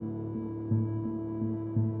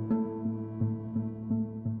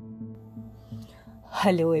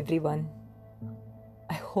Hello everyone.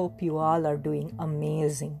 I hope you all are doing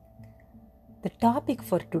amazing. The topic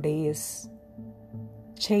for today is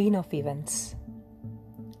chain of events.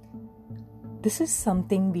 This is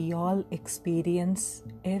something we all experience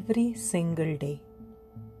every single day.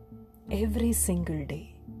 Every single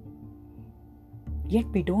day. Yet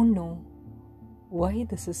we don't know why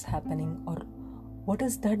this is happening or what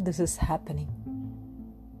is that this is happening.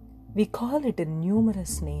 We call it in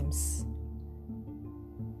numerous names.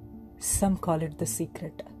 Some call it the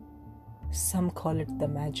secret, some call it the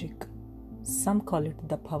magic, some call it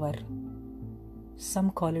the power, some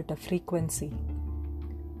call it a frequency,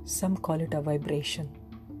 some call it a vibration,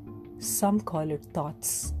 some call it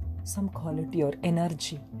thoughts, some call it your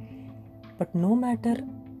energy. But no matter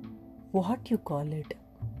what you call it,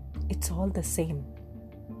 it's all the same.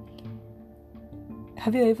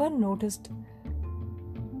 Have you ever noticed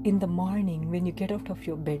in the morning when you get out of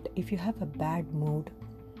your bed, if you have a bad mood,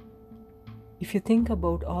 if you think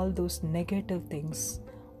about all those negative things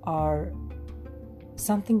or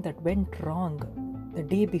something that went wrong the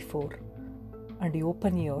day before and you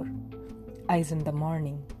open your eyes in the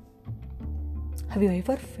morning, have you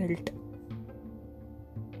ever felt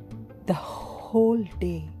the whole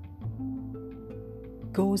day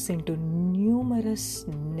goes into numerous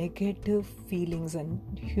negative feelings and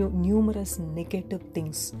numerous negative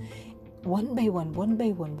things? One by one,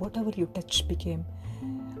 whatever you touch became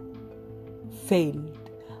failed.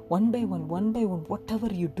 One by one, whatever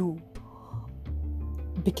you do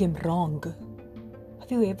became wrong.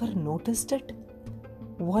 Have you ever noticed it?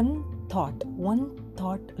 One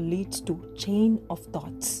thought leads to chain of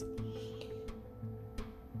thoughts.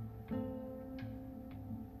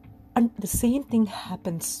 And the same thing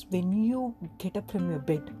happens when you get up from your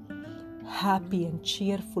bed, happy and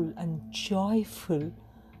cheerful and joyful.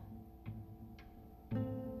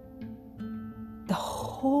 The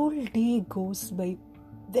whole day goes by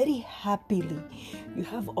very happily. You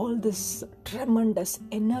have all this tremendous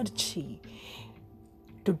energy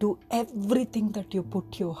to do everything that you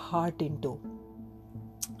put your heart into.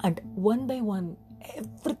 And one by one,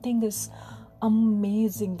 everything is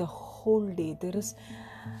amazing the whole day. There is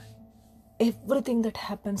everything that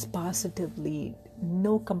happens positively,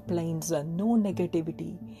 no complaints, no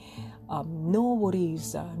negativity, no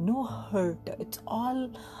worries, no hurt. It's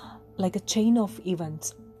all like a chain of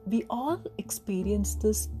events. We all experience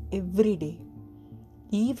this every day.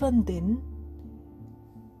 Even then,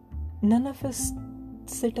 none of us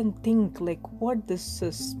sit and think like what this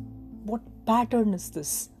is, what pattern is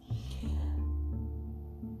this?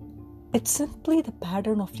 It's simply the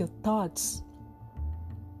pattern of your thoughts.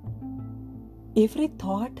 Every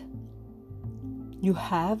thought you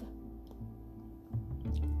have,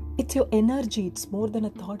 it's your energy. It's more than a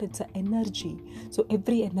thought, it's an energy. So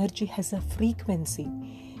every energy has a frequency.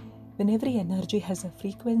 When every energy has a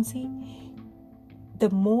frequency, the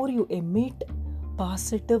more you emit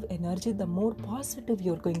positive energy, the more positive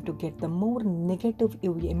you're going to get. The more negative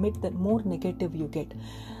you emit, the more negative you get.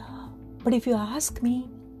 But if you ask me,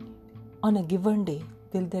 on a given day,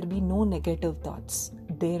 will there be no negative thoughts?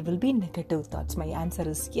 There will be negative thoughts. My answer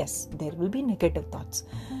is yes, there will be negative thoughts.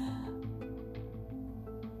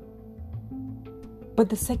 But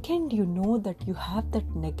the second you know that you have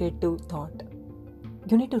that negative thought,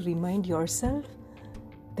 you need to remind yourself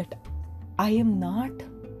that I am not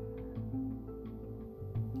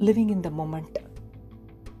living in the moment.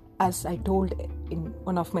 As I told in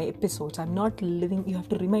one of my episodes, I'm not living. You have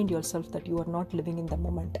to remind yourself that you are not living in the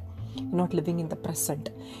moment. You're not living in the present.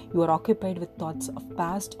 You are occupied with thoughts of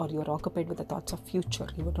past, or you are occupied with the thoughts of future.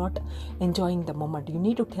 You are not enjoying the moment. You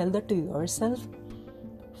need to tell that to yourself.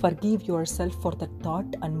 Forgive yourself for the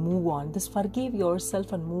thought and move on. This forgive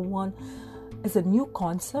yourself and move on is a new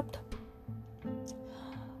concept.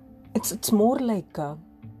 It's more like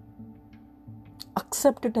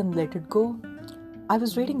accept it and let it go. I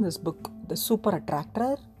was reading this book, The Super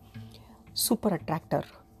Attractor.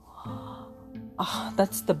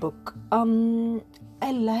 That's the book.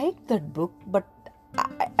 I liked that book, but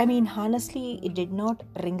I mean, honestly, it did not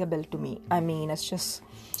ring a bell to me. I mean, it's just,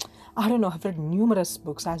 I don't know, I've read numerous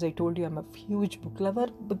books. As I told you, I'm a huge book lover.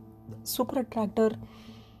 But Super Attractor,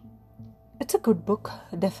 it's a good book,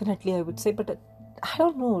 definitely, I would say. But I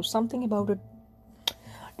don't know, something about it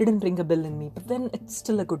didn't ring a bell in me. But then it's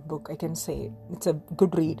still a good book, I can say. It's a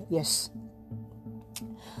good read, yes.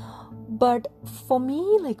 But for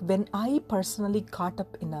me, like when I personally caught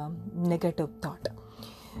up in a negative thought,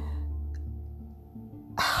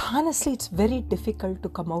 honestly, it's very difficult to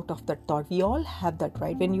come out of that thought. We all have that,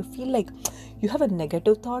 right? When you feel like you have a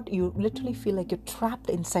negative thought, you literally feel like you're trapped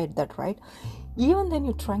inside that, right? Even then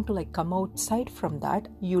you're trying to like come outside from that.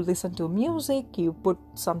 You listen to music, you put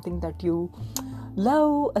something that you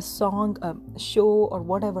love, a song, a show or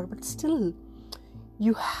whatever, but still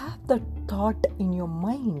you have the thought in your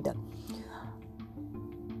mind.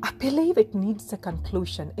 I believe it needs a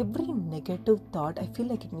conclusion. Every negative thought, I feel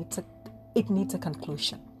like it needs a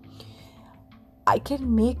conclusion. I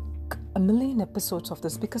can make a million episodes of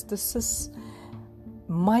this because this is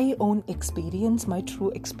my own experience, my true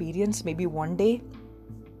experience. Maybe one day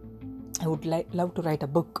I would love to write a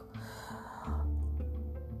book,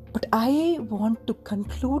 but I want to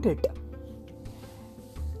conclude it.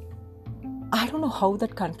 I don't know how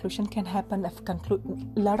that conclusion can happen.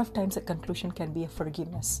 A lot of times a conclusion can be a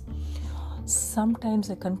forgiveness. Sometimes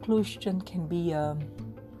a conclusion can be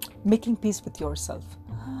making peace with yourself.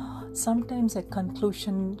 Sometimes a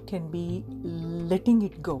conclusion can be letting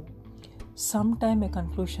it go. Sometimes a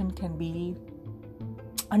conclusion can be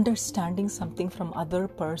understanding something from other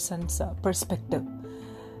person's perspective.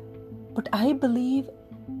 But I believe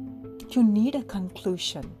you need a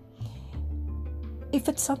conclusion. If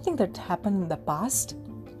it's something that happened in the past,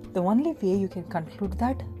 the only way you can conclude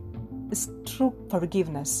that is through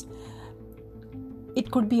forgiveness. It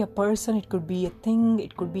could be a person, it could be a thing,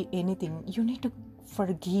 it could be anything. You need to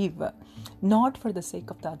forgive, not for the sake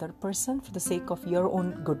of the other person, for the sake of your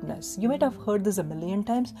own goodness. You might have heard this a million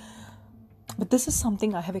times, but this is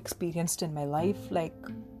something I have experienced in my life. Like,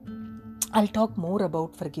 I'll talk more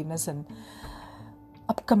about forgiveness in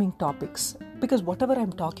upcoming topics, because whatever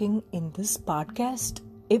I'm talking in this podcast,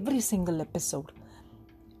 every single episode,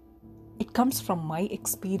 it comes from my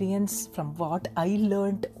experience, from what I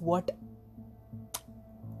learned, what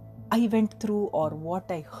I went through, or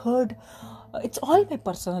what I heard. It's all my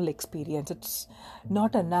personal experience. It's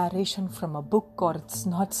not a narration from a book, or it's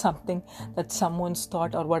not something that someone's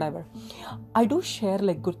thought or whatever. I do share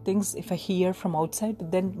like good things if I hear from outside,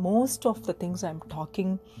 but then most of the things I'm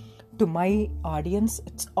talking to my audience,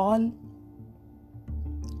 it's all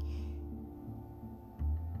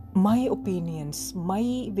my opinions,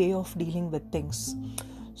 my way of dealing with things.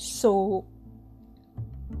 So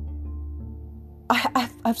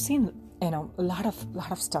I've seen, a lot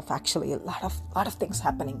of stuff, actually, a lot of things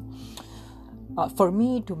happening for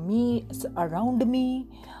me, to me, around me.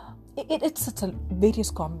 It's such a various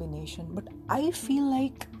combination, but I feel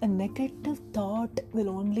like a negative thought will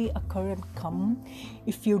only occur and come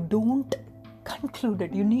if you don't conclude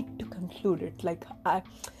it. You need to conclude it. Like, I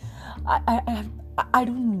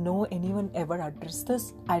don't know anyone ever addressed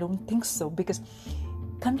this. I don't think so, because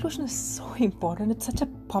conclusion is so important. It's such a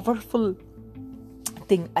powerful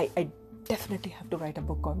thing. I definitely have to write a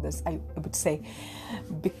book on this, I would say,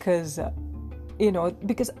 because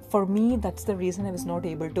because for me, that's the reason I was not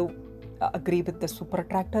able to agree with the super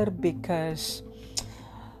attractor. Because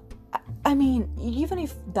I mean, even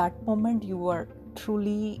if that moment you are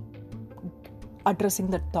truly addressing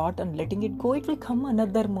that thought and letting it go, it will come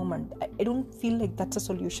another moment. I don't feel like that's a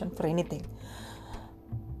solution for anything.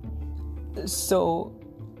 So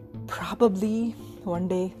probably one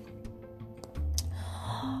day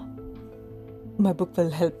my book will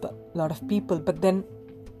help a lot of people, but then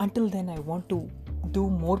until then I want to do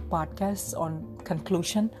more podcasts on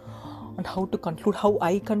conclusion, on how to conclude, how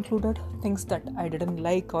I concluded things that I didn't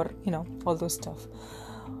like, or all those stuff.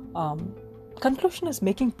 Conclusion is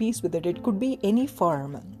making peace with it. It could be any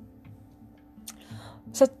form.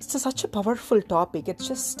 So it's such a powerful topic. It's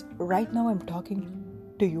just right now I'm talking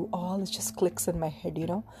to you all, it just clicks in my head,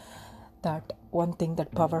 that one thing,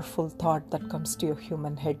 that powerful thought that comes to your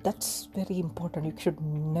human head. That's very important. You should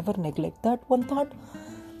never neglect that one thought,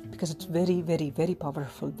 because it's very, very, very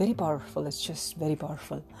powerful. Very powerful. It's just very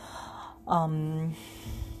powerful.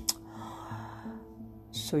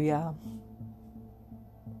 So yeah,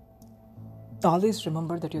 always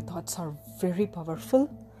remember that your thoughts are very powerful.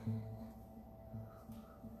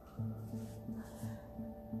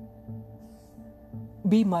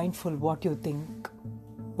 Be mindful what you think,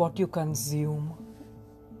 what you consume.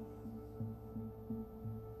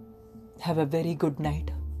 Have a very good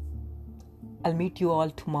night. I'll meet you all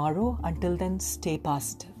tomorrow. Until then, stay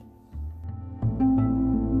positive.